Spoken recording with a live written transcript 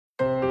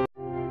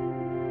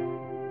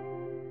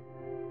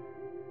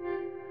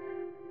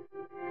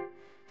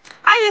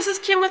this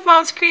is Kim with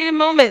Mom's Creative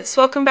Moments.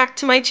 Welcome back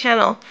to my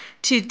channel.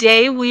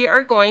 Today we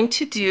are going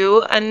to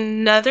do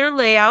another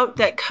layout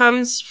that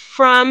comes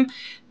from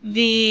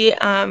the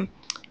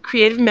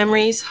Creative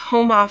Memories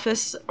home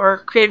office or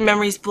Creative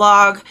Memories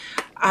blog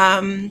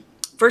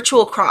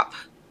virtual crop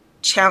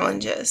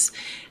challenges.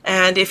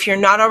 And if you're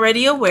not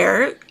already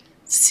aware,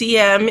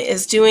 CM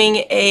is doing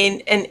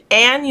an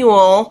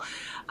annual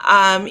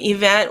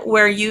event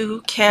where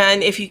you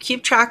can, if you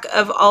keep track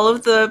of all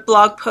of the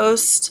blog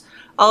posts,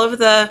 all of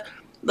the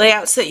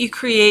layouts that you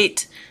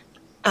create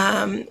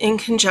in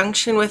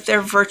conjunction with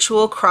their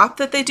virtual crop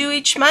that they do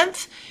each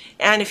month,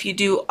 and if you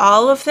do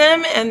all of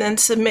them and then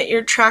submit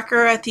your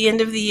tracker at the end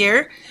of the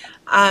year,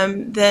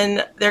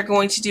 then they're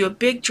going to do a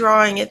big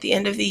drawing at the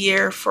end of the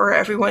year for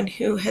everyone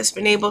who has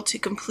been able to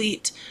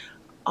complete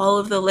all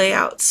of the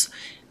layouts.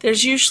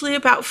 There's usually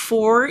about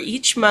 4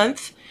 each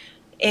month,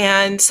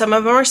 and some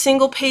of them are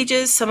single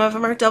pages, some of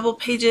them are double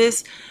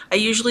pages. I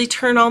usually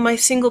turn all my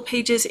single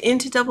pages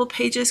into double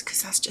pages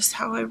because that's just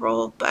how I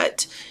roll,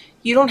 but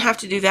you don't have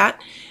to do that.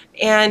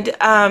 And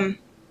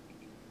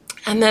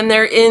then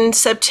there in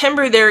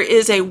September there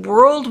is a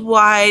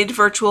worldwide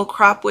virtual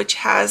crop which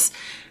has,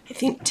 I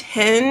think,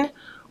 10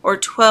 or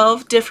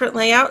 12 different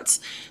layouts.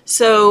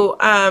 So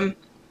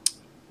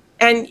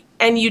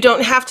and you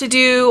don't have to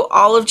do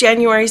all of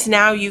January's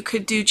now. You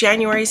could do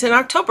January's in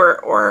October,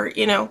 or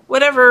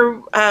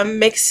whatever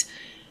makes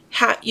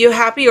you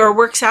happy or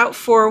works out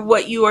for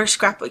what you are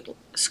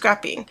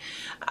scrapping.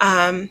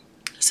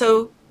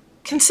 So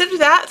consider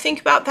that, think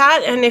about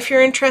that, and if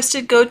you're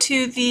interested, go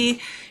to the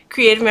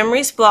Creative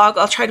Memories blog.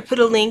 I'll try to put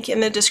a link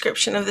in the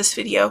description of this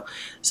video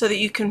so that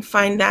you can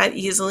find that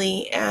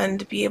easily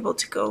and be able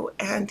to go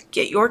and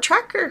get your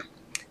tracker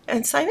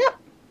and sign up.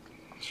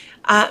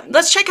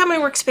 Let's check out my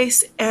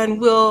workspace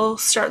and we'll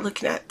start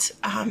looking at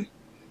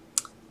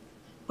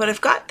what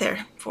I've got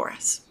there for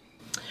us.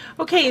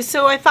 Okay,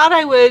 so I thought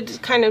I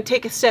would kind of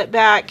take a step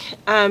back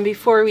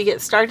before we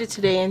get started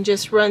today and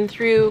just run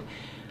through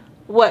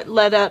what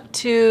led up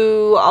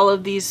to all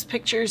of these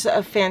pictures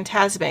of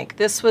Fantasmic.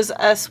 This was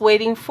us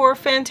waiting for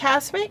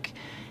Fantasmic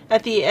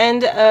at the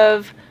end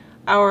of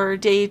our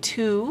day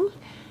 2,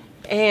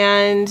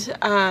 and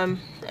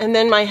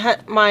then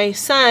my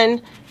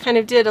son kind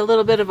of did a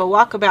little bit of a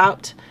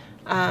walkabout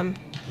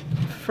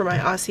for my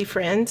Aussie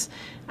friends,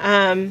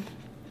 and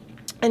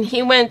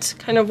he went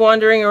kind of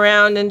wandering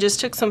around and just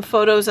took some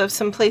photos of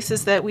some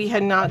places that we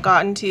had not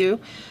gotten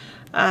to.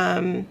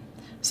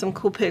 Some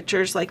cool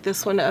pictures like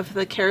this one of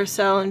the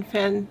carousel in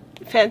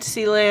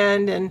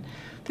Fantasyland, and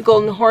the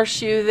Golden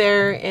Horseshoe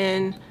there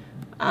in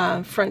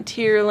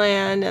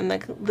Frontierland, and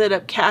the lit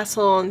up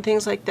castle and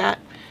things like that.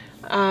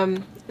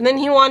 And then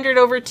he wandered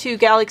over to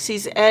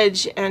Galaxy's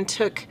Edge and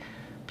took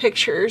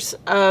pictures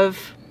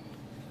of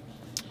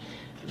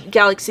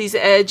Galaxy's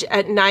Edge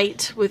at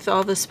night with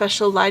all the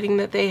special lighting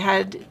that they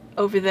had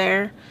over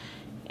there.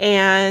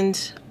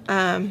 And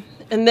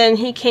then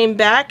he came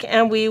back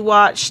and we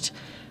watched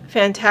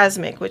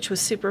Fantasmic, which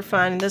was super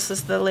fun. This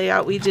is the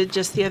layout we did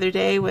just the other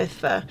day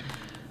with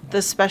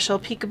the special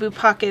peekaboo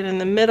pocket in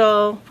the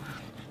middle,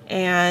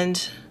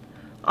 and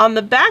on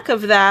the back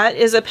of that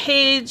is a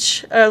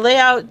page, a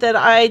layout that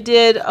I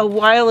did a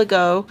while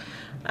ago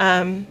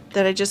that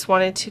I just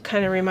wanted to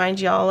kind of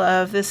remind y'all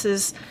of. This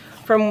is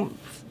from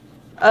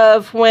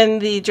when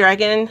the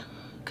dragon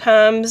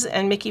comes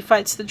and Mickey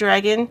fights the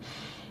dragon,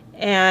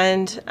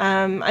 and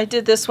I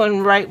did this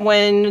one right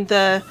when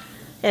the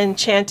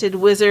Enchanted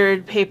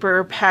Wizard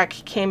paper pack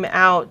came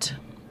out,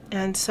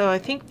 and so I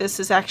think this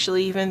is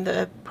actually even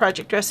the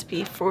project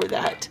recipe for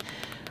that.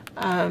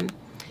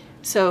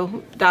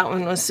 So that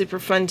one was super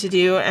fun to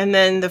do. And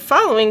then the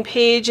following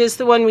page is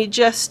the one we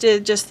just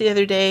did just the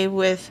other day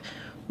with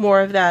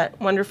more of that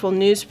wonderful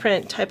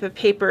newsprint type of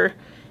paper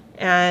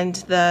and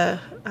the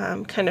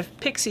kind of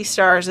pixie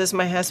stars, as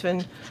my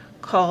husband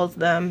called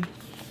them.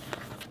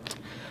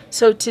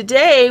 So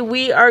today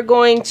we are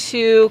going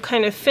to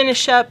kind of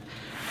finish up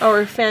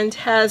our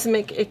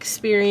Fantasmic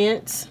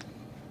experience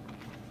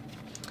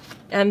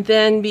and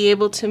then be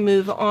able to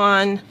move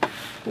on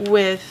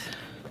with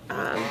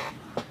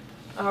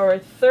our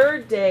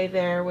 3rd day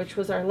there, which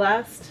was our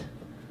last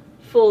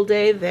full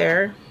day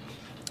there.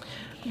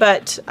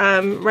 But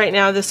right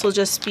now this will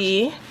just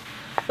be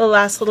the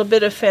last little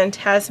bit of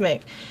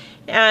Fantasmic.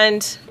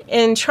 And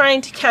in trying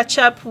to catch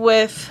up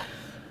with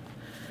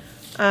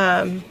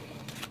the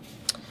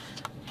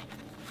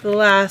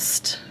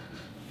last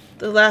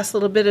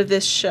little bit of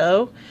this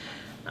show,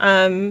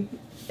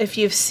 if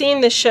you've seen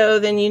the show,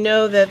 then you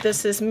know that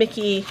this is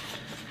Mickey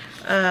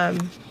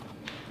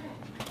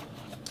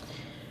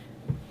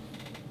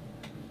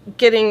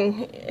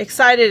getting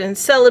excited and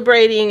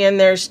celebrating, and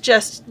there's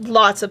just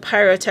lots of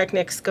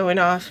pyrotechnics going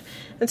off.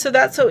 And so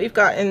that's what we've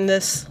got in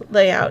this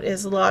layout,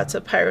 is lots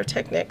of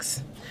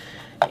pyrotechnics.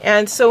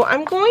 And so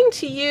I'm going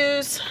to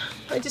use,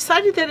 I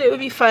decided that it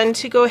would be fun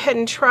to go ahead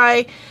and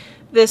try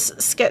this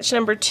sketch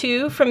number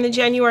 2 from the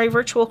January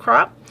virtual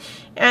crop.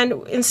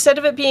 And instead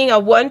of it being a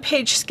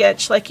 1-page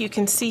sketch like you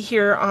can see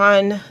here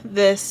on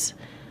this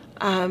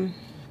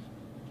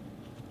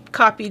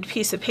copied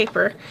piece of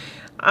paper.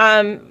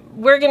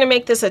 We're going to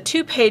make this a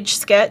 2-page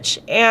sketch,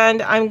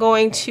 and I'm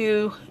going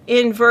to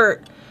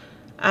invert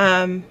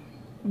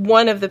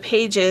one of the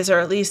pages, or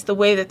at least the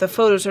way that the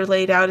photos are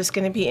laid out is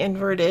going to be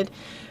inverted,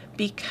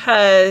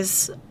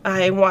 because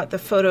I want the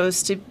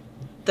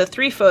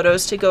 3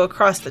 photos to go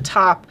across the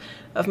top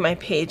of my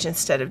page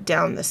instead of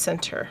down the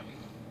center.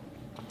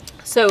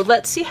 So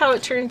let's see how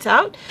it turns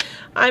out.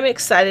 I'm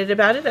excited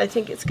about it. I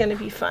think it's going to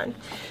be fun.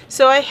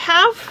 So I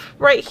have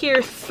right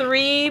here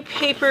 3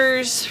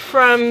 papers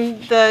from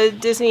the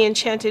Disney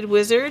Enchanted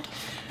Wizard.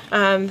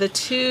 The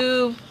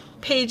 2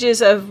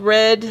 pages of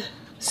red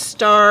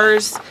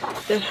stars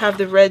that have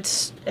the red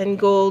and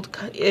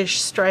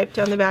gold-ish stripe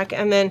down the back,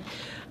 and then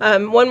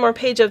one more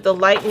page of the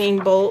lightning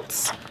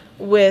bolts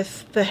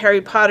with the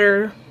Harry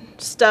Potter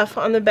stuff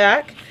on the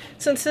back.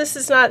 Since this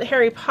is not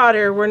Harry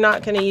Potter, we're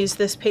not going to use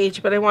this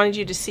page, but I wanted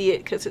you to see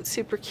it because it's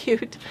super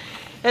cute.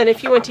 And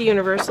if you went to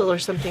Universal or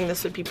something,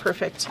 this would be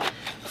perfect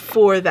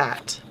for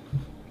that.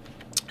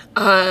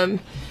 So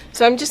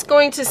I'm just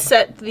going to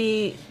set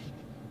the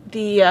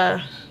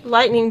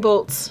lightning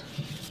bolts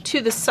to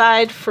the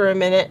side for a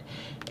minute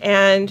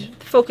and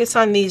focus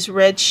on these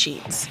red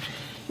sheets.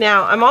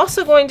 Now, I'm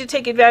also going to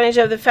take advantage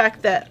of the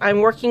fact that I'm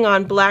working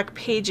on black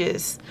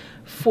pages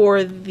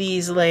for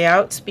these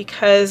layouts,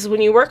 because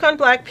when you work on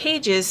black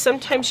pages,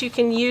 sometimes you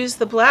can use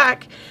the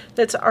black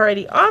that's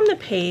already on the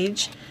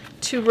page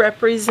to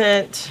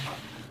represent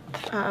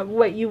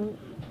what you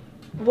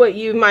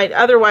might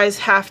otherwise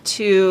have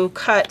to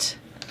cut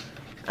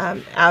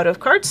out of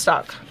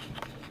cardstock.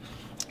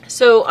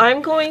 So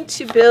I'm going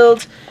to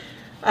build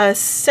a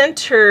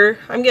center.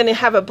 I'm going to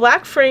have a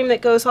black frame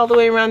that goes all the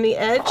way around the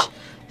edge,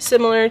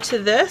 similar to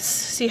this.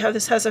 See how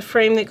this has a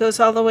frame that goes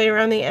all the way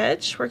around the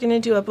edge? We're going to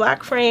do a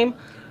black frame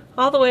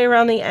all the way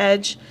around the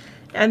edge,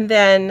 and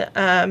then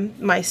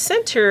my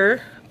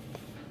center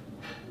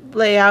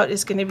layout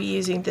is going to be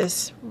using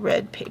this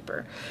red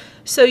paper.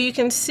 So you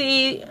can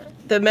see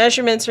the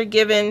measurements are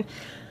given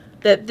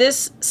that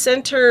this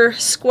center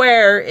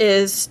square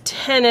is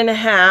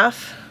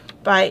 10.5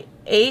 by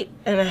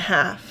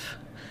 8.5.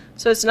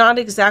 So it's not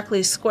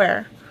exactly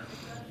square.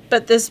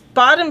 But this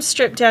bottom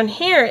strip down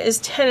here is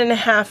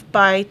 10.5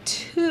 by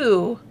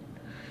 2.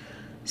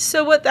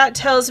 So what that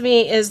tells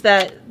me is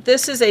that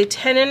this is a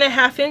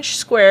 10.5 inch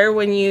square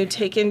when you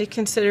take into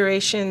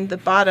consideration the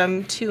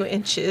bottom 2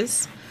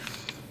 inches.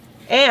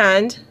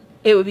 And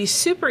it would be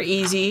super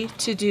easy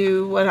to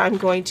do what I'm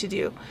going to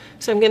do.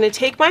 So I'm going to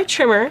take my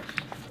trimmer.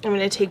 I'm going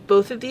to take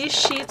both of these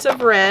sheets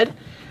of red.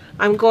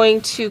 I'm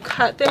going to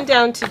cut them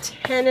down to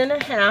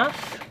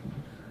 10.5.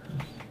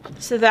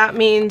 So that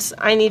means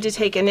I need to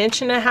take 1.5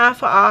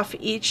 inches off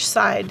each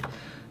side.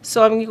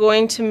 So I'm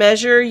going to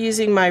measure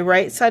using my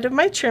right side of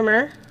my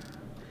trimmer,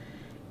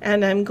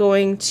 and I'm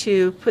going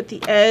to put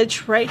the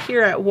edge right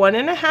here at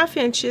 1.5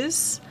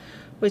 inches,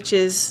 which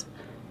is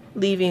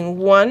leaving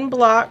 1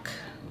 block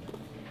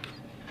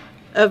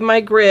of my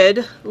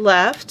grid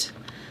left.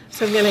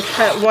 So I'm going to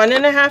cut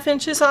 1.5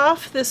 inches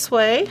off this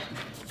way,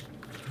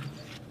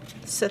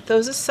 set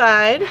those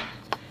aside.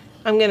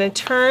 I'm going to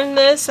turn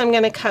this, I'm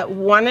going to cut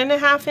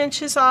 1.5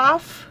 inches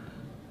off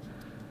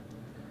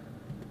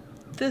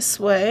this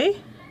way.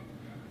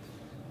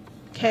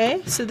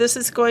 Okay, so this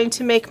is going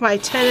to make my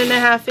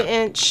 10.5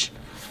 inch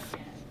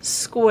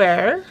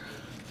square.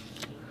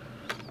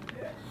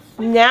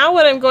 Now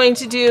what I'm going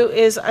to do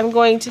is I'm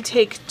going to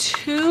take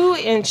 2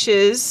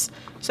 inches,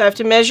 so I have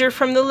to measure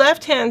from the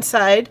left hand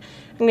side.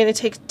 I'm going to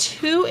take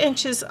 2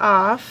 inches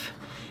off,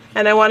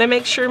 and I want to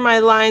make sure my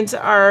lines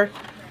are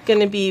going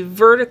to be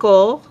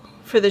vertical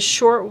for the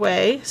short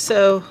way,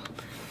 so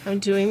I'm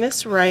doing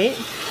this right.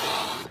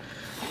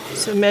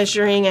 So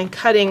measuring and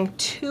cutting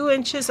 2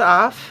 inches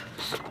off.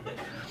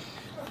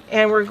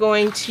 And we're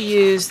going to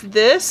use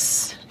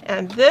this,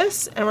 and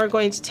we're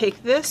going to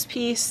take this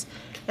piece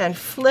and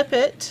flip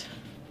it.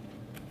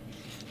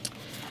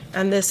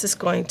 And this is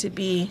going to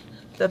be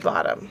the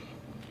bottom.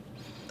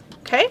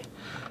 Okay,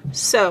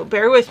 so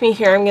bear with me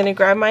here. I'm going to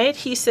grab my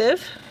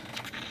adhesive,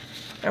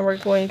 and we're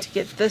going to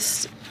get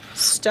this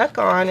stuck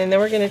on, and then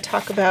we're going to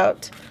talk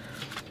about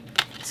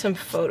some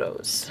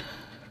photos.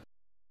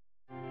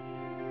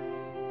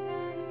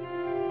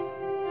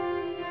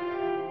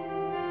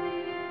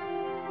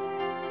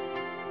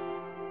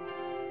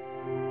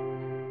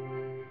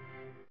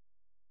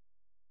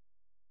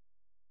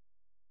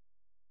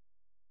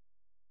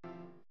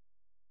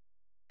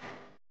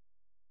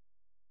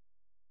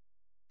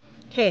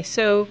 Okay,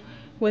 so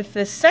with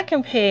the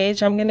second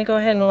page, I'm going to go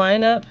ahead and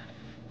line up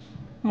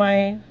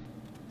my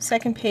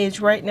second page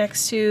right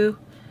next to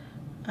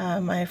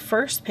my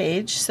first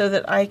page so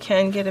that I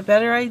can get a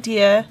better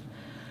idea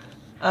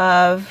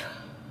of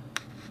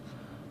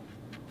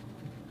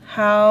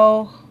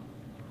how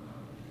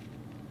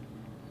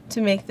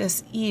to make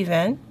this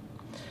even,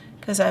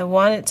 because I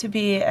want it to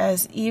be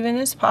as even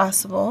as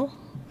possible.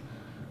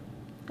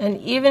 And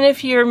even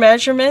if your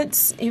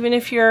measurements, even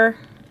if your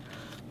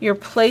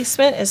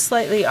placement is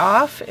slightly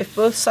off, if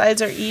both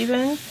sides are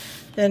even,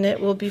 then it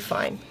will be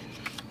fine.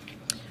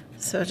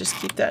 So just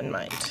keep that in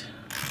mind.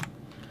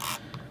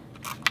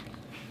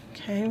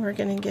 Okay, we're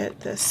going to get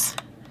this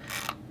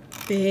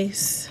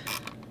base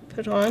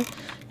put on.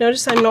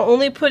 Notice I'm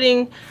only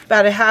putting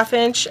about a 1/2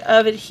 inch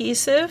of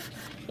adhesive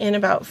in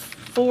about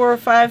 4 or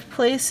 5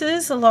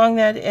 places along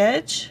that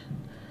edge.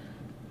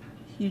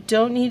 You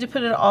don't need to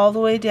put it all the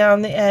way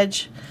down the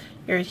edge.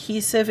 Your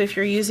adhesive, if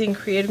you're using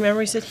Creative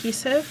Memories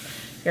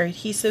adhesive, your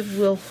adhesive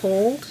will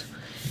hold.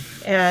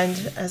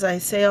 And as I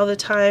say all the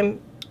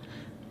time,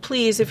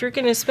 please, if you're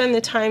going to spend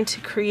the time to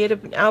create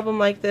an album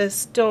like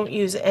this, don't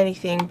use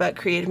anything but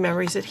Creative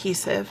Memories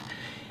adhesive.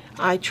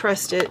 I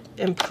trust it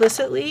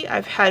implicitly.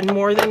 I've had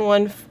more than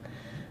one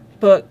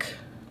book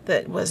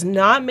that was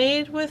not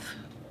made with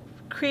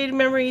Creative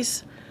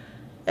Memories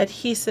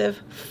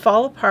adhesive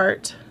fall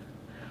apart,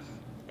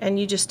 and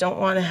you just don't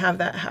want to have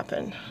that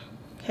happen.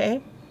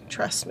 Okay?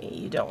 Trust me,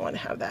 you don't want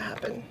to have that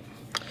happen.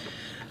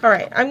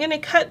 Alright, I'm going to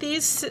cut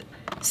these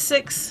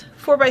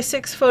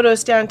 4x6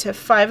 photos down to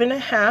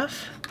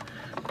 5.5,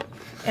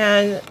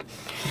 and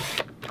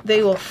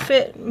they will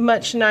fit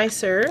much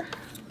nicer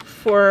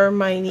for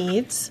my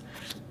needs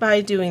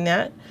by doing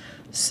that.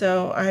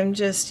 So I'm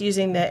just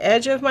using the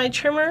edge of my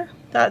trimmer,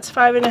 that's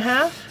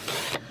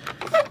 5.5,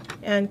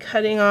 and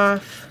cutting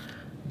off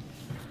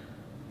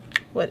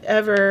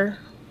whatever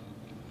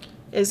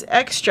is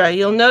extra.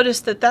 You'll notice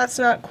that that's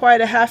not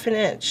quite a 1/2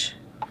 inch.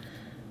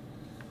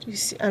 You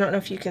see, I don't know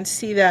if you can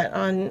see that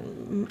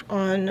on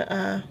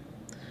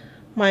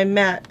my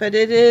mat, but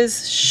it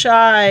is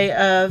shy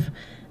of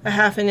a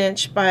 1/2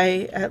 inch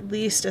by at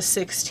least a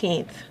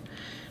 1/16,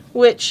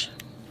 which,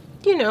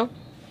 you know,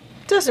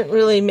 doesn't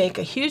really make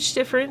a huge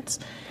difference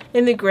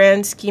in the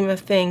grand scheme of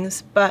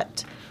things,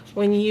 but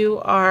when you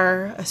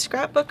are a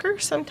scrapbooker,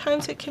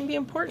 sometimes it can be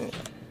important.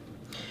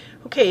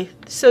 Okay,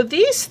 so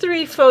these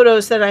 3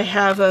 photos that I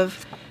have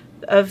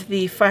of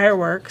the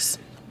fireworks,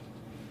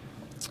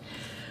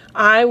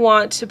 I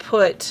want to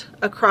put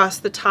across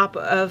the top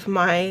of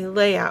my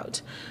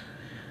layout.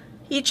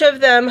 Each of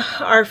them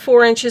are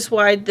 4 inches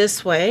wide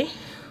this way,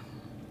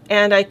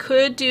 and I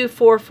could do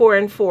 4, 4,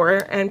 and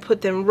 4 and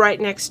put them right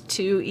next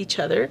to each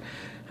other.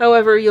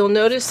 However, you'll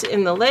notice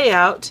in the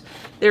layout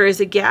there is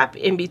a gap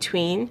in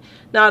between.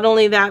 Not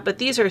only that, but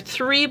these are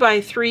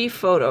 3x3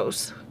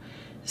 photos,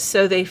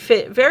 so they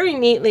fit very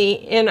neatly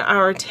in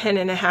our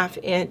 10.5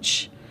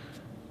 inch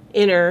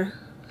inner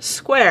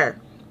square.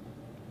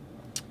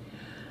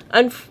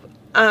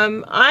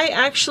 I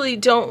actually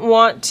don't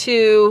want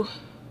to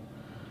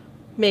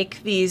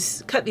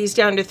cut these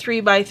down to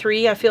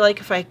 3x3. I feel like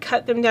if I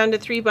cut them down to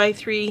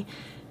 3x3,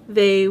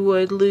 they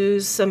would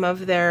lose some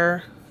of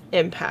their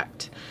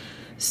impact.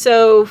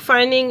 So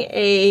finding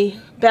a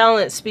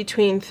balance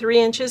between 3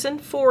 inches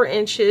and 4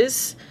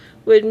 inches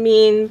would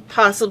mean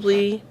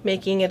possibly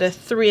making it a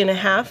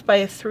 3.5 by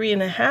a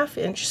 3.5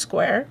 inch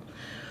square.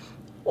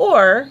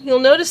 Or you'll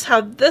notice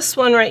how this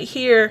one right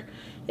here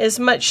is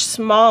much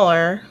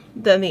smaller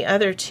than the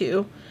other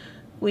two.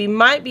 We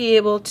might be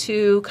able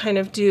to kind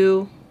of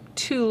do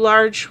 2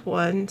 large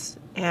ones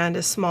and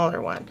a smaller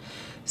one.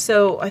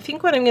 So I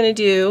think what I'm going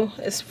to do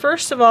is,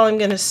 first of all, I'm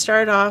going to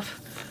start off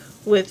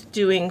with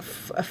doing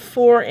a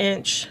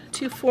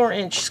 2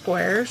 4-inch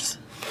squares,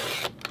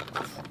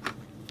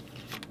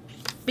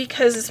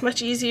 because it's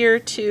much easier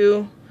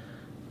to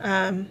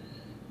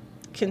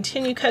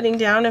continue cutting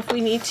down if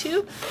we need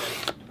to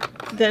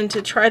than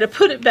to try to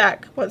put it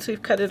back once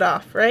we've cut it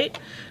off, right?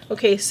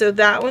 Okay, so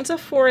that one's a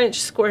 4-inch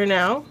square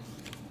now.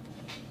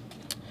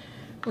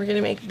 We're going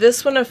to make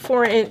this one a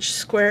 4-inch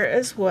square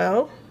as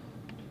well.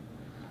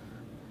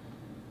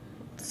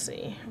 Let's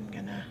see, I'm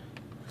going to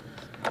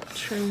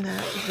trim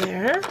that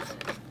there.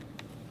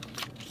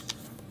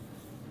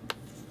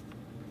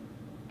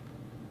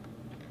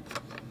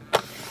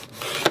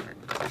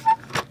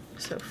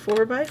 So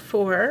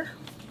 4x4.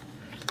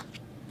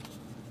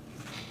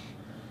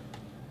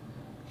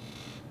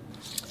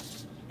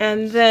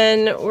 And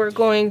then we're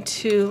going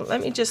to,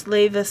 let me just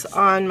lay this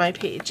on my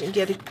page and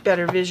get a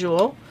better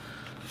visual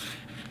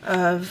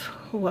of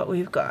what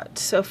we've got.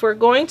 So if we're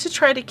going to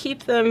try to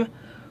keep them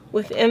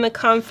within the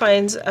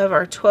confines of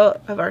our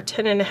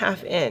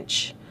 10.5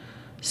 inch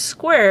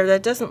square,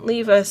 that doesn't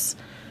leave us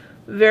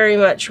very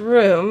much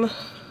room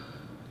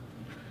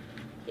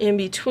in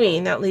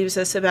between. That leaves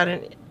us about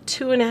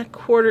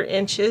 2.25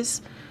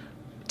 inches,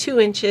 2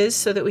 inches,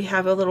 so that we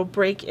have a little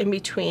break in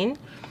between.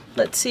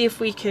 Let's see if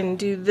we can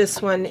do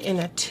this one in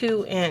a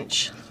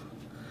 2-inch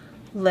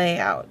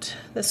layout.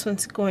 This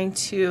one's going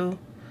to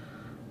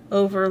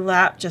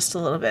overlap just a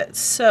little bit.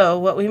 So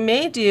what we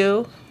may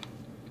do,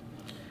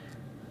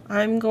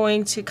 I'm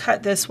going to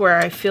cut this where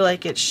I feel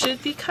like it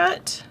should be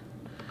cut,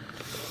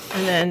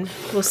 and then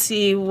we'll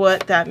see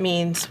what that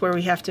means where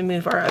we have to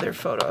move our other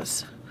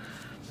photos.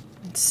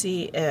 Let's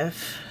see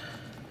if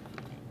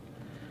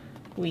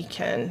we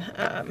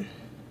can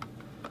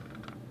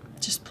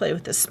just play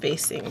with the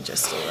spacing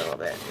just a little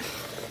bit.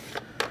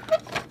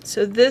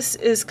 So this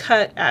is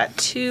cut at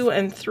 2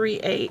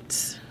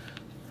 3/8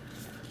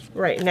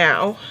 right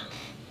now.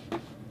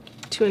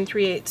 2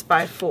 3/8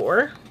 by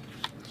 4.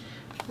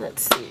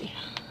 Let's see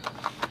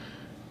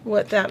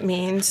what that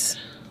means.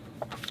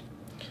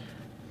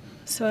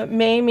 So So it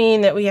may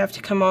mean that we have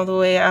to come all the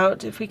way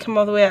out. If we come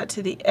all the way out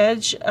to the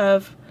edge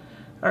of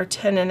our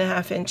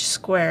 10.5-inch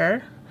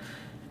square,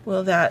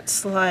 will that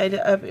slide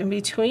up in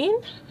between?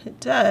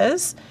 It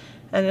does,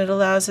 and it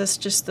allows us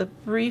just the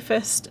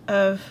briefest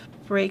of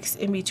breaks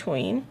in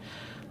between.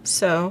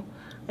 So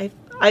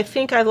I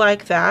think I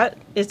like that.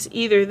 It's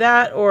either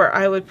that or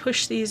I would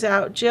push these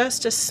out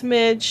just a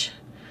smidge,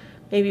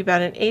 maybe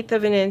about 1/8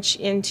 of an inch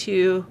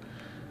into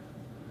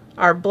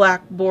our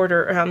black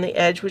border around the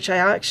edge, which I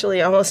actually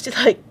almost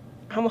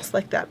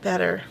like that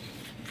better.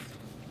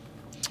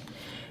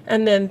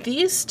 And then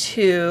these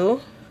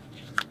two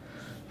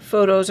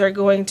photos are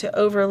going to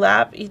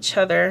overlap each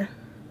other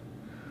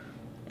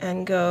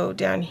and go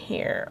down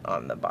here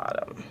on the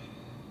bottom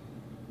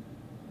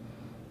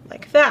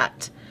like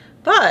that.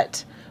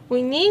 But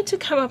we need to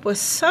come up with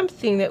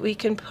something that we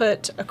can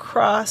put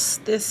across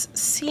this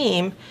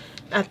seam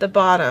at the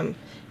bottom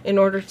in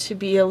order to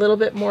be a little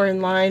bit more in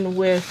line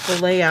with the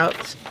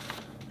layout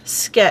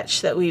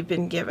sketch that we've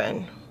been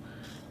given.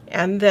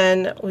 And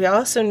then we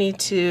also need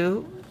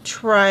to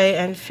try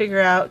and figure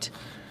out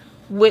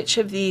which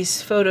of these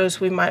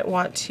photos we might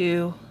want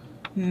to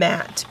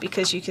mat,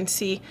 because you can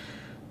see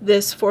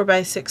this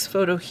 4x6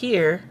 photo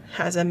here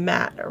has a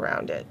mat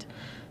around it.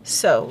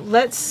 So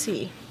let's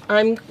see.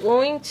 I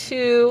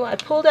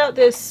pulled out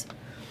this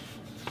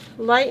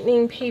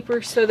lightning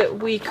paper so that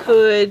we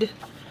could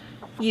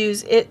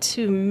use it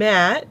to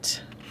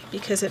mat,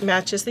 because it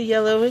matches the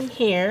yellow in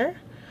here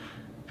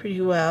pretty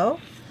well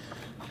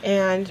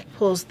and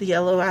pulls the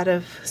yellow out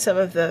of some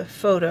of the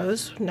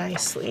photos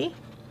nicely.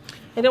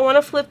 I don't want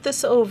to flip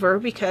this over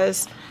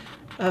because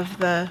of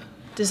the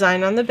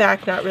design on the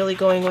back not really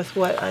going with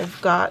what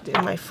I've got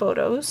in my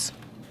photos.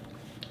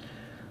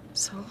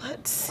 So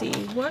let's see,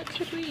 what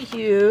could we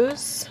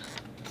use?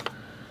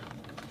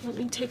 Let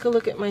me take a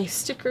look at my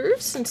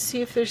stickers and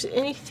see if there's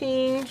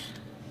anything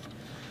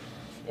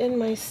in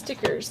my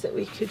stickers that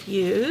we could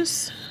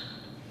use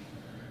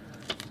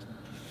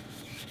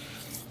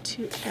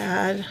to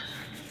add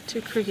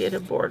to create a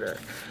border.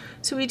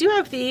 So we do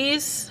have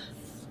these.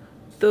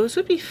 Those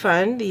would be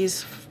fun,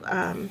 these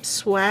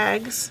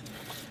swags.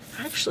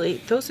 Actually,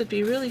 those would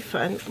be really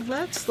fun.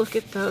 Let's look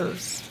at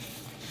those.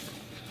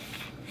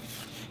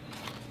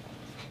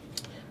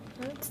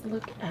 Let's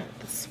look at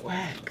the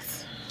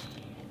swags.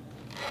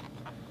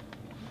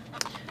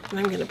 And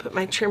I'm going to put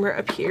my trimmer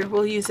up here.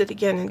 We'll use it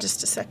again in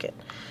just a second.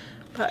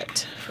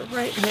 But for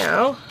right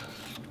now,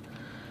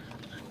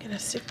 I'm going to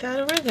stick that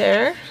over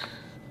there.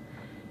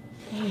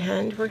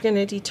 And we're going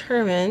to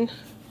determine,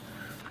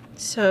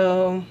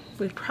 so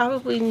we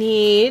probably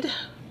need,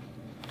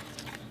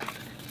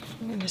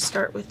 I'm going to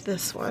start with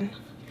this one.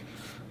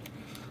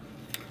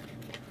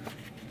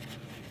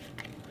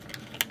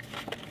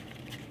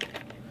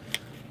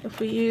 If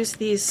we use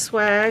these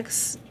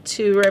swags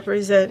to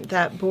represent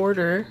that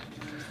border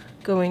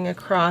going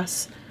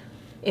across,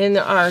 in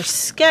our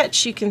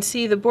sketch you can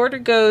see the border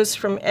goes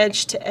from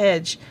edge to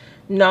edge,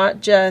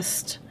 not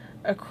just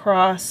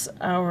across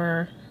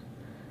our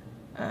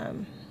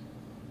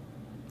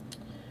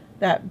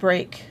that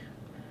break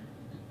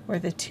where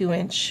the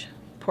 2-inch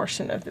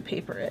portion of the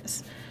paper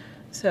is.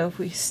 So if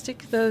we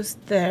stick those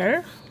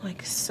there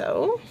like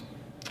so,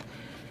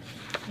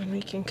 and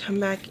we can come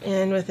back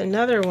in with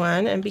another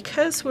one, and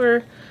because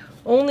we're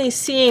only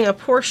seeing a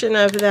portion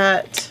of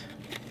that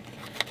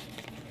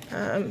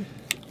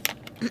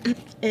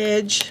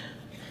edge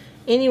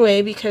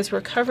anyway, because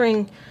we're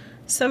covering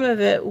some of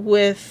it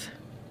with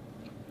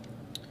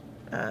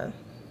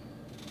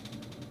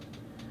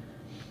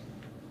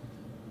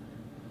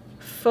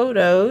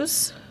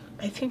photos,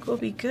 I think we'll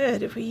be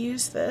good if we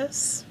use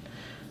this.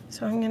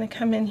 So I'm going to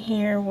come in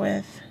here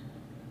with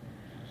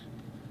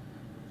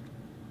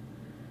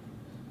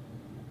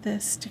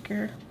this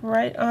sticker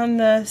right on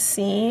the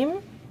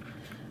seam,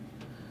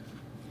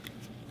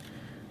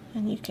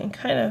 and you can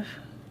kind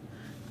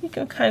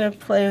of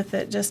play with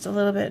it just a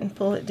little bit and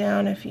pull it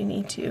down if you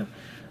need to,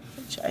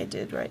 which I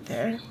did right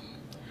there.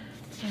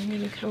 I'm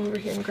going to come over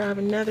here and grab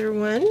another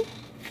one.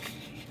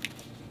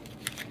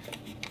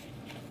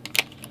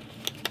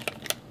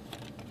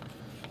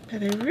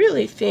 But I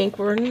really think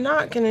we're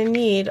not going to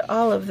need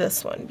all of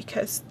this one,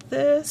 because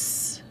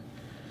this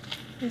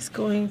is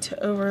going to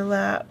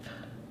overlap.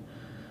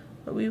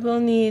 But we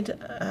will need,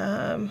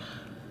 I'm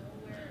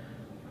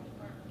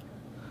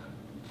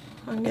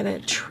going to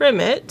trim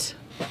it.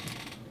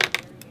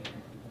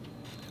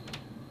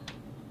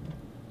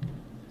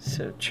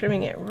 So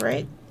trimming it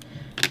right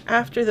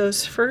after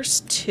those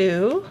first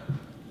two.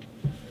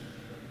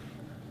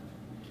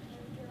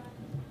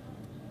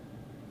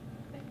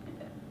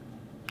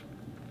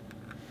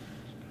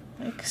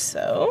 Like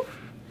so.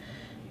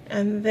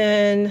 And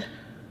then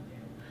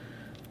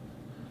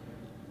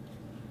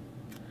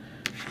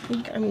I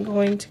think I'm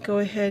going to go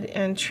ahead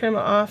and trim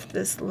off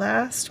this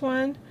last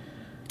one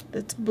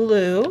that's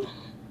blue.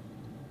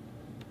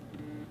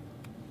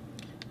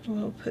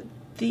 And we'll put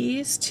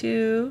these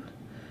two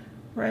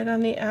right on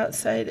the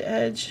outside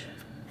edge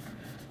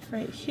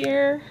right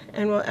here,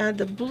 and we'll add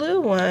the blue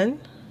one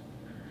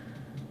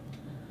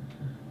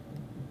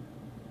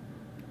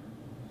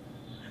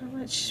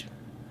much.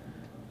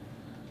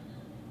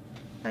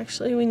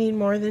 Actually, we need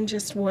more than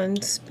just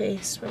one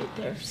space right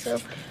there. So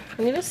I'm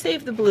going to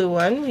save the blue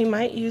one. We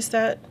might use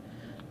that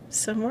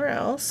somewhere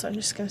else. So I'm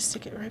just going to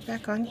stick it right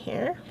back on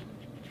here.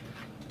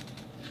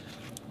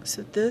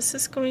 So this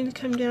is going to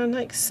come down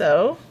like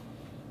so.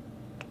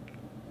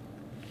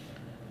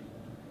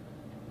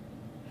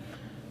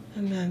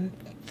 And then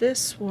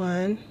this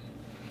one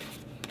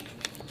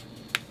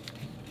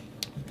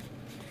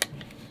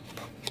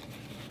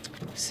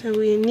so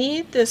we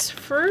need this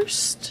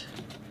first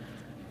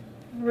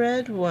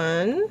red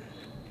one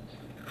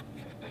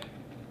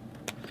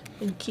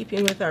in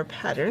keeping with our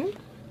pattern.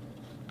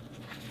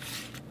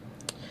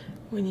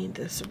 We need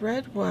this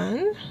red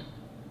one.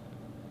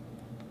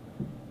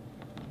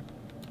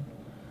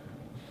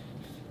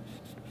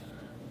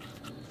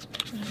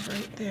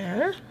 Right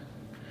there.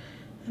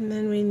 And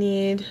then we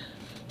need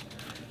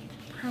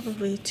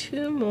probably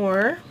two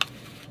more.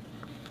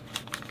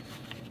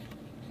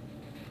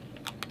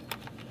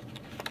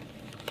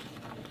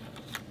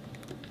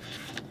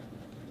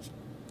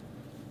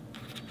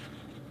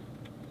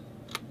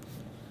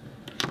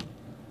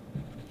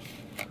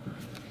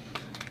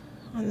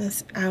 On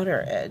this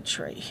outer edge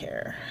right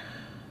here.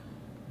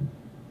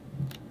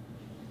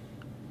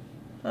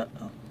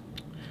 Uh-oh.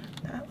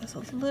 That was a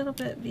little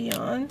bit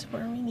beyond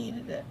where we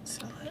needed it,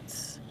 so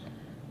let's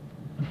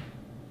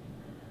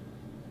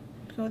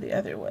go the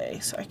other way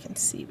so I can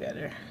see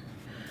better.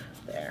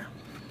 There.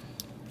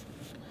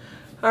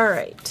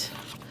 Alright,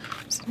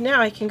 so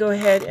now I can go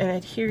ahead and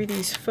adhere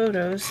these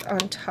photos on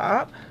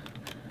top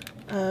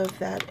of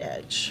that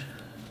edge.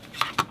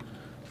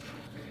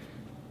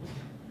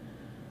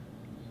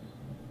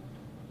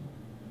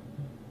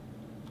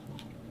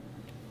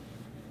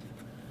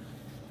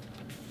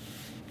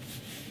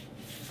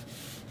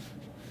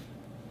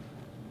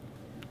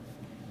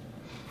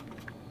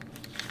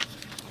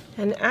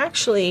 And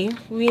actually,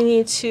 we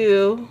need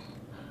to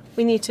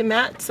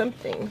mat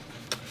something.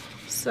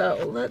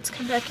 So let's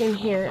come back in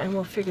here and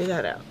we'll figure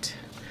that out.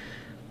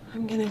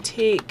 I'm gonna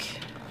take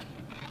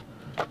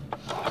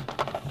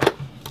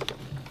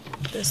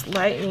this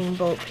lightning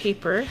bolt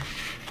paper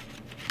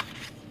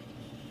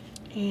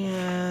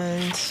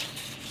and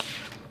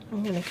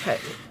I'm gonna cut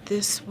it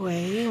this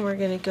way. We're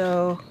gonna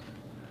go,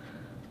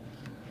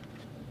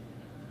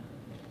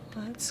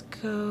 let's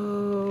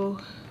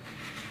go,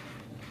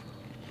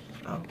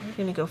 we're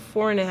going to go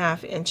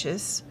 4.5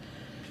 inches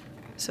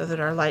so that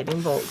our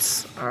lightning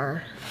bolts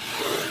are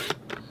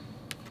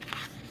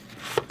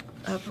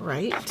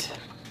upright.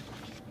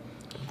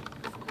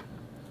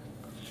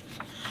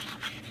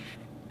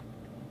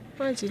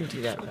 Well, I didn't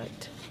do that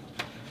right.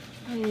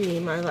 I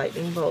need my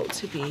lightning bolt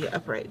to be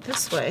upright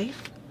this way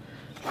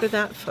for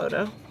that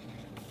photo.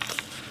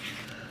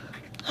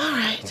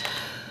 Alright,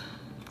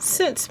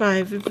 since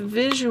my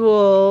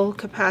visual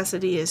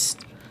capacity is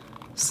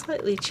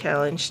slightly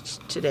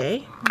challenged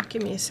today.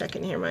 Give me a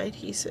second here, my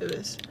adhesive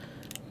is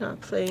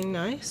not playing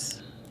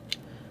nice.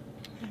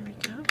 There we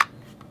go.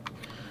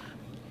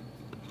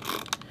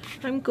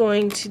 I'm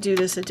going to do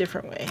this a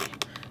different way.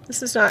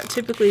 This is not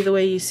typically the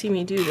way you see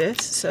me do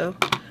this, so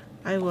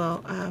I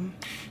will,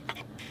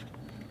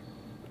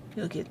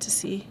 you'll get to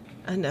see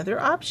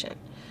another option.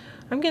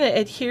 I'm going to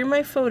adhere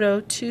my photo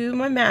to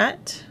my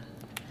mat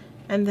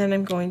and then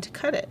I'm going to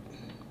cut it.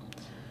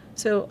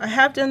 So I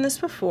have done this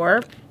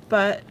before,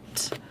 but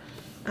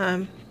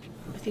I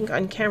think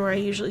on camera I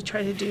usually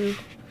try to do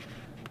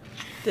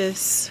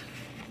this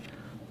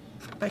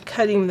by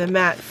cutting the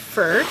mat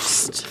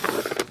first,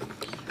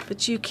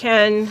 but you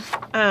can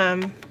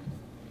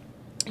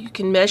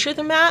measure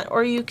the mat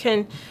or you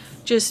can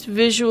just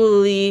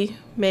visually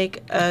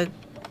make a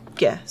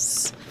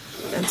guess.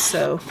 And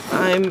so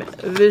I'm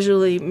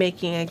visually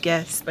making a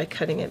guess by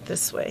cutting it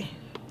this way.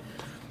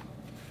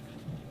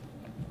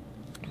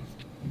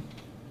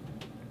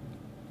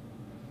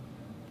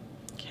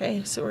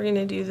 Okay, so we're going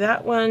to do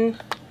that one,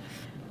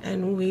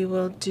 and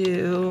we'll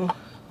do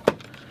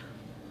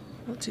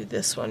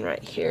this one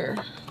right here.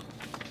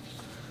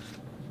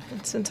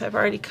 And since I've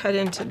already cut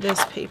into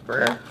this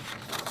paper,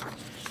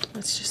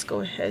 let's just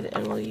go ahead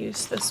and we'll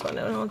use this one,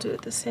 and I'll do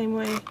it the same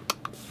way.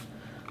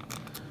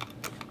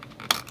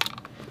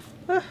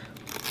 Ah,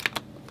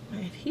 my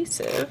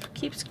adhesive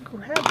keeps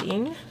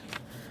grabbing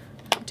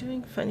and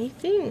doing funny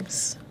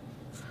things.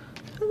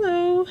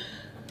 Hello.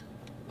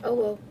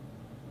 Hello.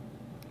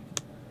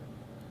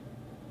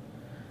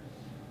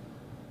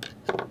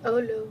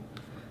 Hello.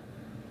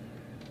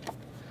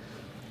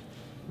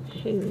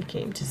 Haley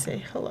came to say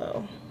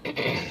hello.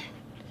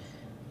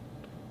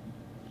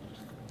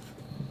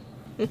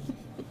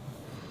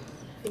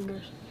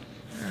 Fingers.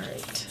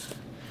 Alright.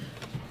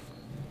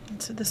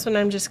 So this one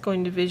I'm just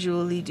going to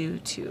visually do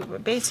too.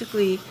 But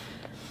basically,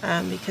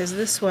 because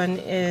this one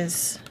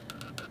is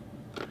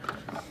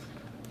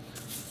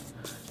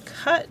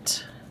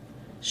cut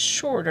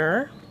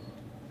shorter,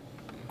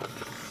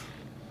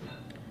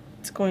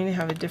 it's going to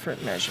have a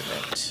different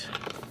measurement.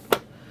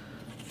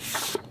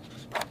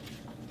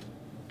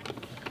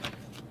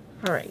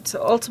 All right,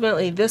 so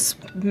ultimately this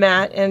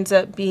mat ends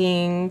up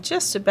being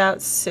just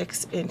about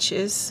 6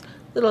 inches,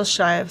 a little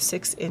shy of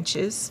 6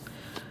 inches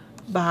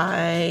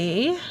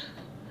by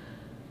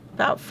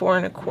about 4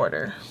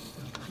 1/4.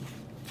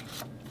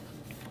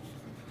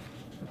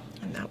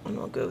 And that one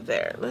will go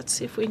there. Let's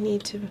see if we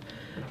need to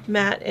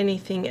mat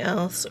anything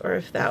else or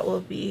if that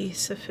will be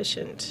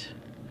sufficient.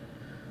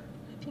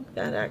 I think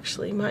that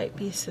actually might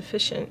be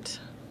sufficient.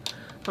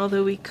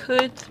 Although we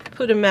could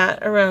put a mat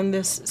around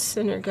this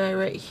center guy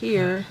right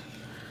here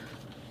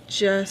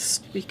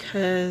just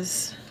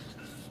because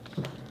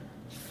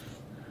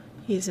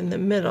he's in the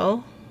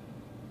middle.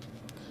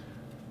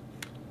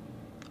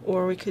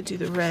 Or we could do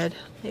the red.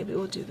 Maybe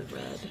we'll do the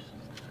red.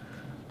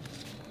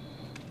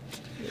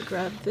 Let me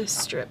grab this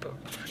strip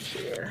over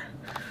here.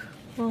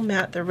 We'll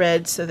mat the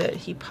red so that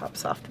he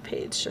pops off the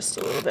page just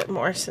a little bit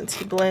more since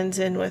he blends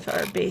in with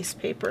our base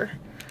paper.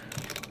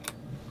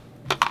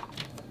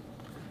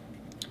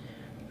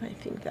 I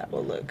think that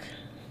will look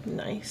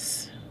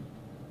nice.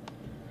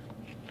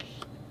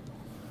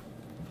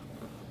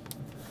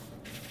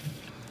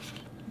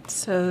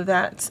 So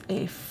that's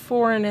a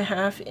 4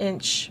 1/2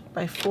 inch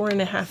by 4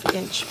 1/2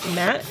 inch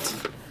mat.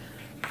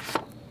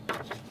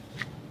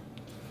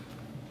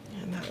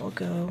 And that will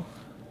go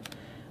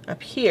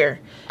up here.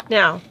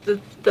 Now,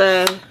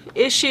 the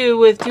issue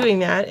with doing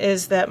that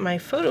is that my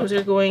photos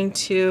are going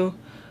to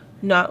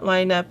not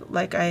line up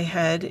like I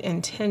had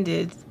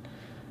intended.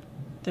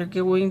 They're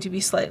going to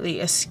be slightly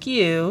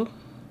askew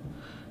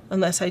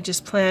unless I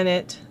just plan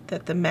it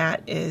that the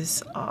mat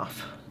is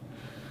off,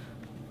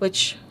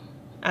 which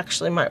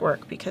actually might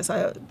work because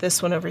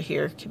this one over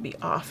here can be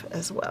off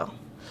as well.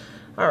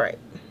 All right.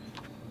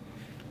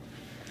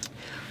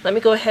 Let me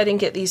go ahead and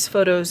get these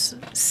photos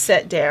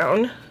set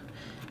down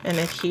and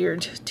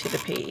adhered to the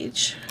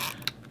page.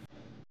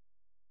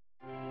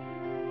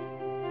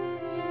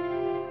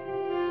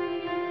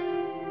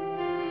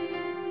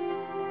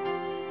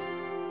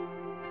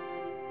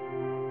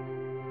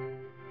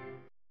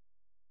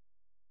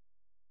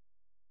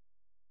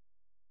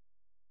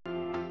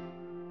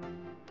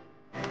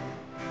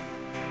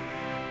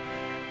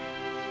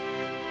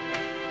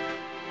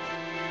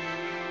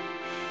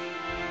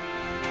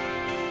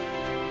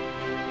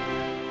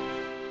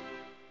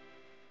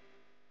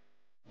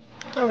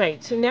 All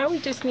right, so now we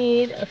just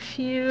need a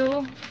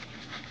few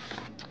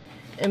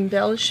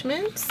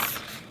embellishments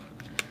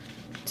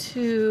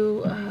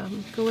to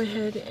go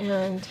ahead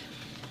and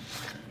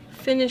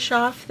finish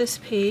off this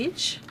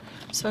page.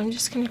 So I'm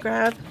just going to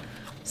grab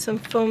some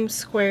foam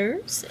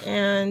squares,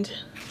 and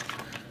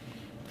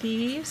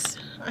these,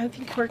 I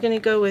think we're going to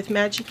go with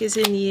Magic is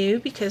in You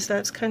because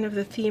that's kind of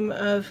the theme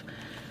of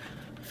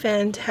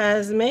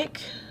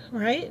Fantasmic,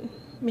 right?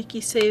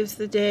 Mickey saves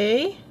the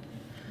day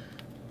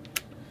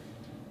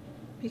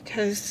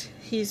because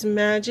he's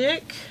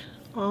magic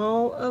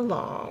all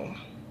along.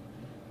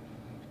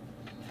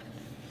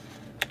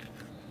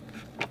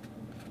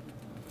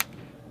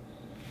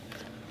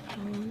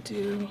 I'll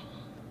do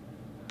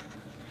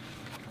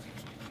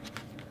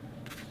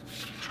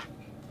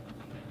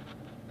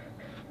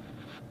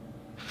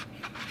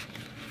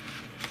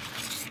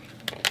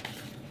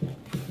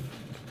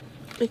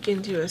we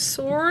can do a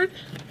sword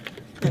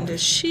and a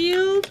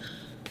shield.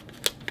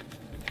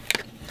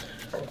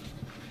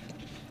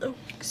 Oh,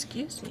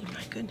 excuse me,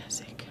 my goodness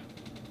sake.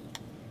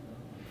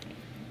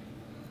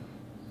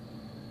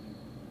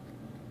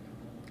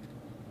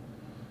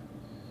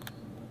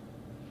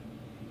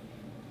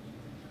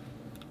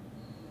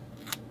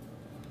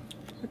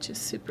 Which is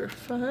super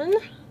fun.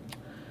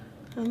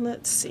 And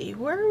let's see,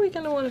 where are we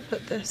going to want to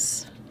put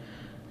this?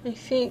 I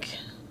think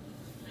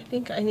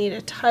I need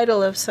a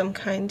title of some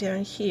kind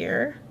down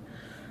here.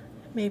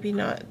 Maybe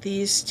not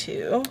these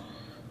two,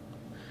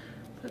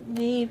 but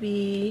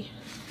maybe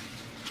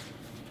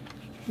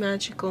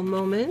Magical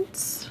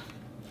Moments.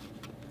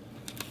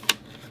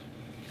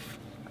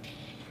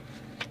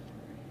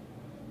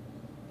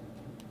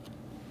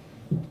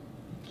 It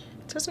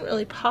doesn't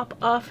really pop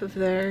off of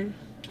there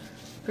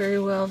very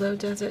well though,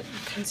 does it?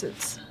 Because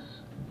it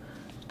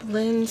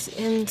blends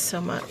in so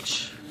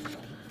much.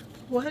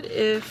 What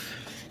if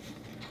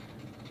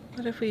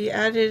we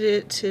added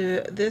it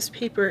to this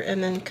paper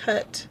and then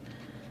cut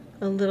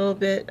a little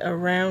bit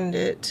around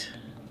it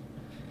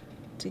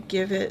to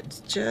give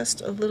it just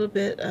a little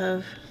bit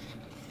of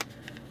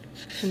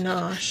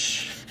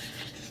panache,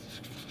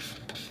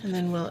 and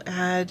then we'll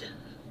add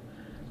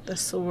the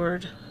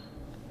sword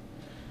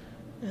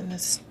and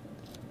this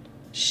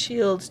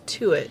shield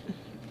to it.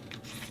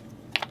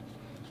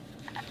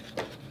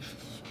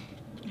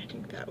 I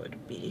think that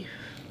would be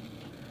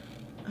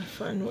a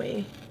fun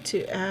way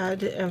to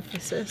add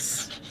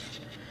emphasis.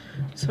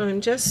 So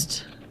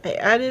I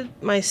added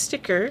my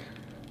sticker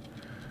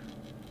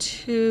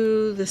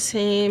to the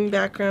same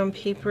background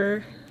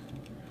paper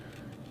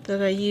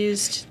that I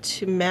used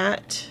to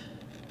mat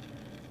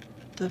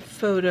the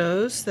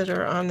photos that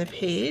are on the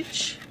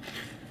page,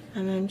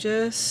 and I'm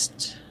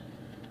just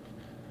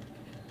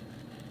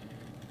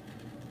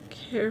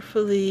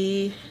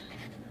carefully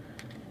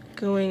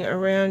going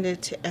around it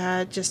to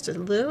add just a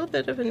little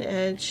bit of an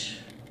edge.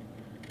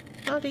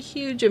 Not a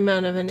huge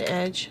amount of an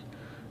edge,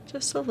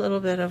 just a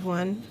little bit of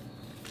one.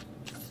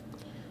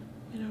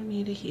 We don't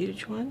need a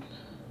huge one.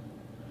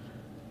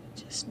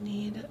 Just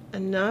need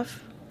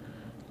enough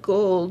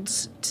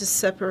golds to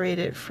separate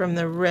it from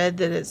the red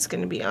that it's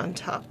going to be on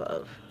top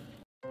of.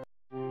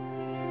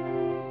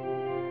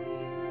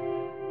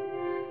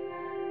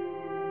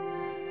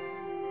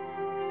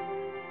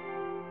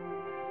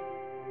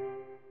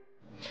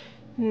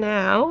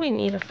 Now we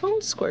need a foam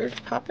square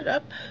to pop it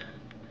up.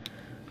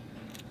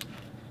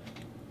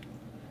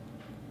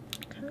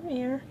 Come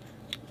here.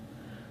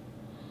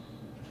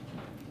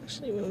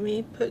 Actually, we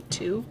may put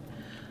two.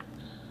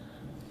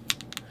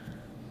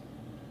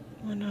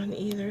 One on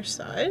either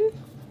side.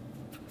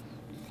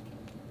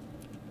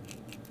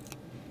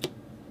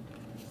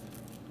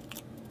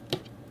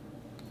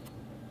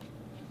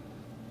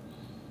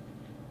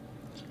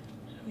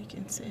 We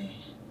can say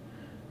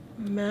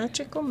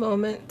magical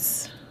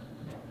moments.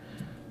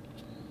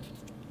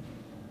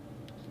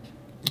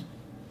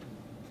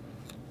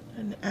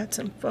 And add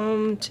some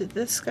foam to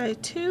this guy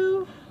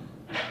too.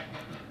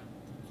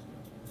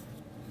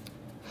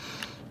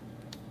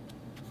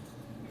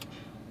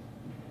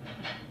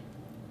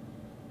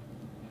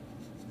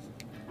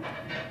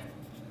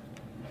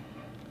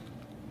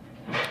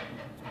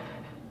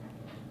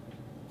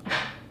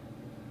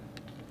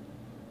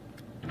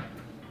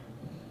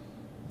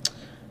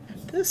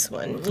 This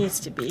one needs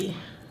to be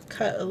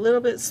cut a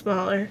little bit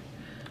smaller.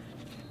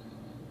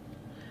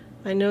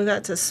 I know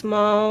that's a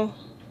small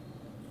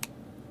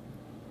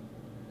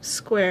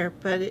square,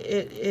 but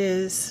it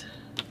is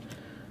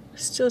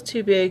still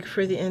too big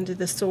for the end of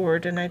the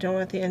sword, and I don't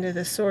want the end of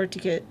the sword to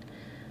get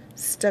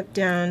stuck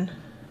down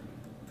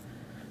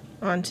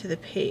onto the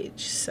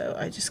page. So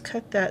I just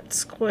cut that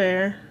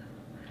square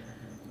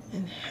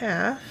in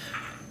half,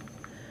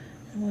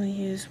 and we'll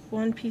use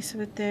one piece of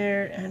it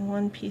there and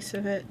one piece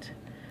of it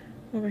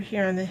over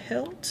here on the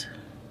hilt.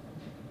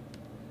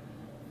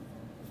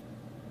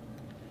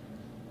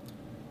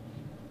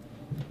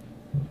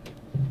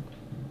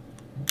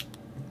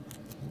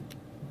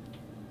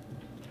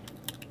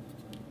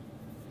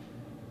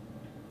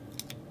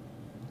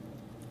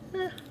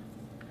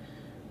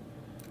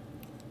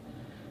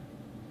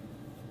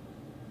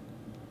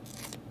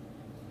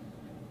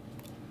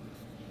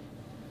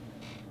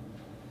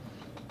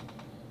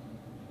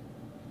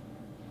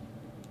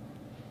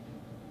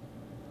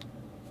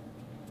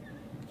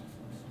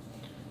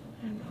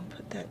 And I'll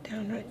put that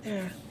down right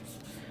there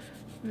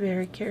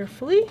very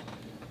carefully.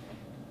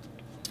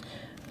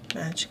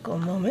 Magical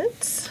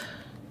moments.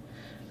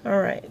 All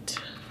right.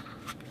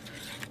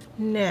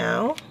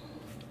 Now,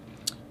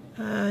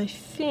 I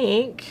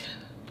think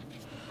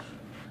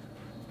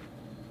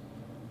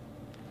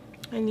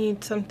I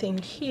need something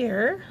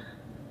here.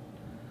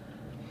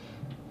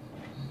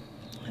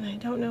 And I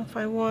don't know if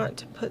I want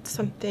to put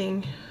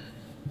something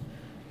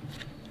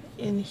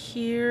in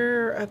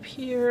here, up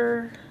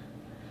here.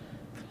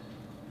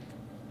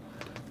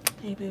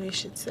 Maybe we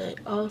should say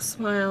all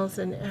smiles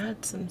and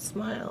add some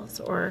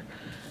smiles, or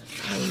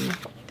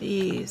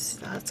these,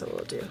 that's what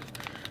we'll do.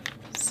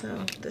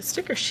 So the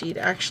sticker sheet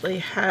actually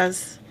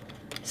has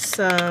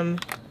some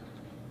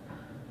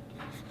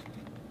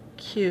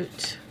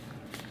cute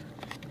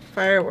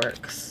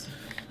fireworks.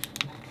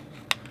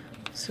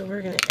 So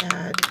we're going to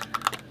add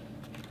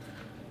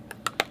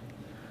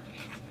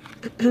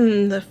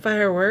the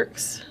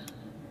fireworks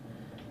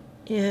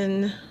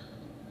in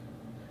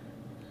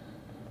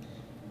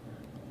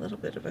a little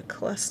bit of a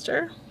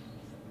cluster.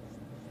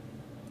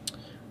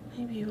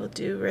 Maybe we'll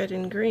do red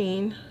and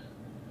green,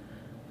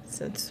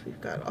 since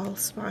we've got all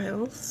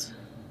smiles,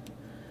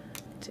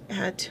 to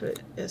add to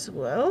it as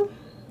well.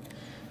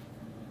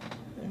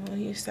 And we'll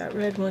use that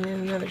red one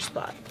in another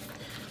spot.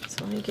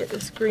 So let me get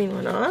this green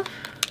one off.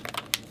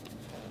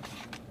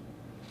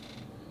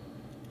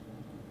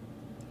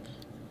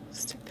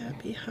 Stick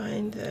that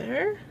behind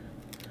there.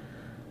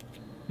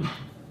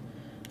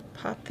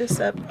 Pop this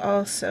up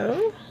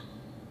also.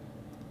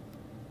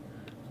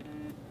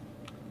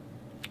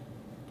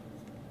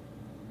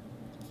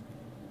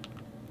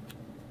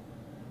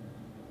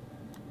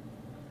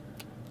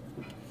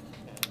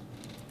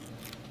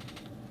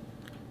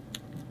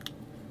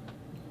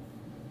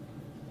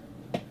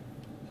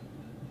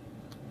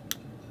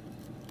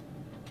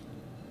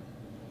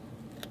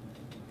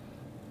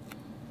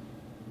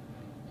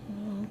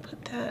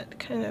 Put that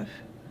kind of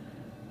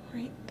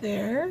right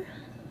there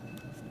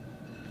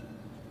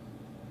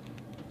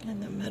in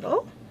the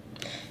middle,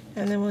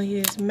 and then we'll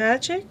use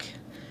Magic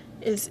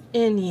is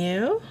in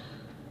You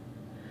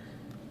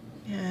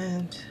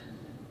and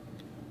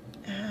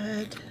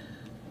add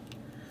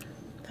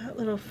that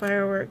little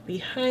firework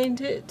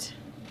behind it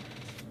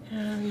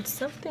and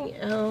something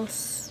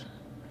else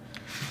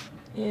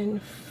in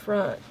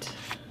front.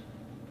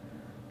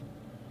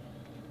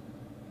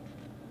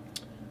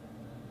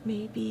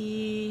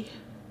 Maybe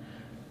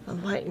a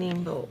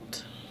lightning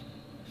bolt.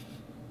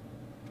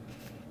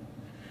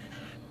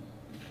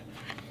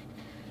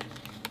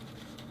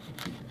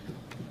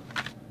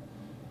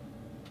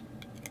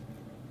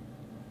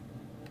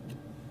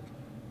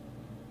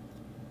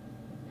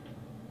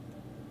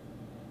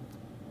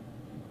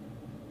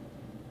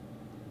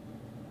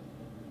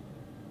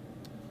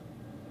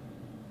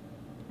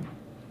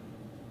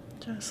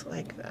 Just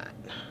like that.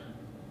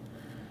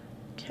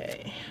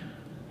 Okay.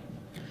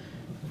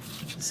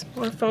 Some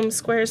more foam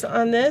squares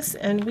on this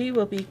and we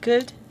will be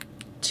good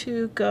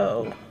to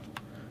go.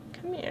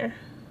 Come here.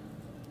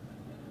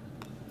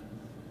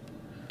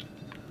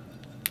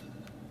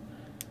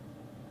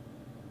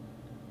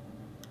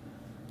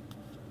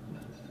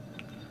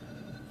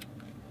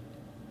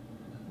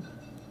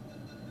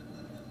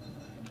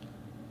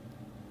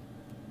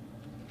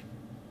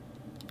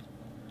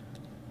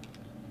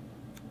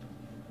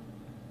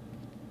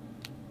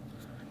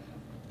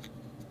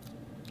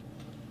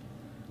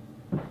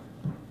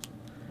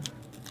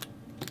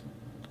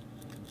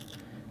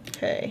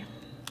 Okay.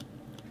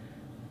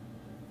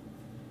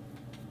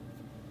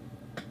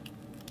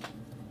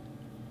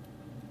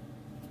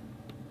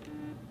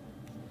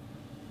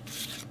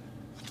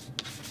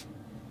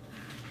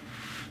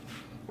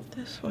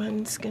 This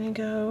one's gonna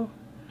go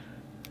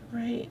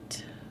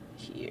right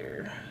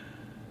here.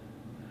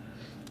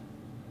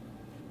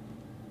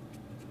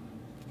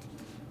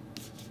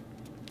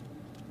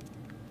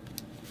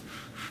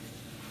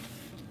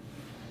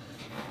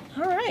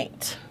 All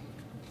right.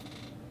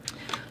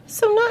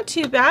 So not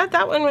too bad.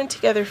 That one went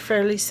together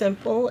fairly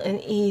simple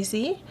and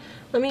easy.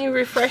 Let me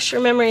refresh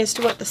your memory as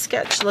to what the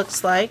sketch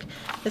looks like.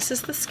 This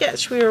is the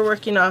sketch we were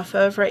working off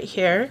of right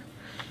here.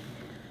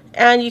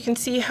 And you can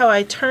see how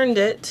I turned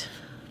it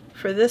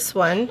for this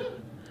one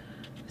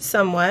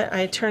somewhat.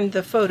 I turned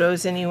the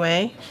photos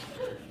anyway,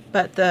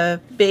 but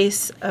the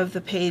base of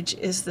the page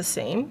is the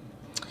same.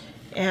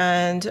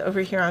 And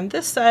over here on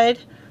this side,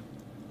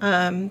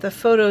 the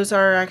photos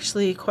are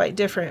actually quite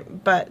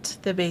different, but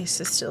the base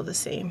is still the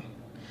same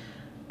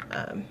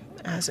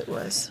as it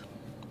was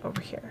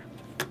over here.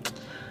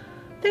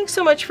 Thanks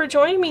so much for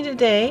joining me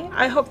today.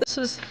 I hope this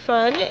was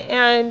fun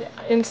and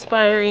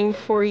inspiring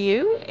for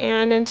you.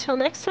 And until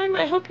next time,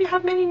 I hope you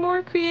have many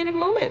more creative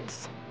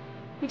moments.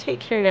 You take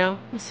care now.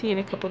 I'll see you in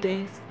a couple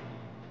days.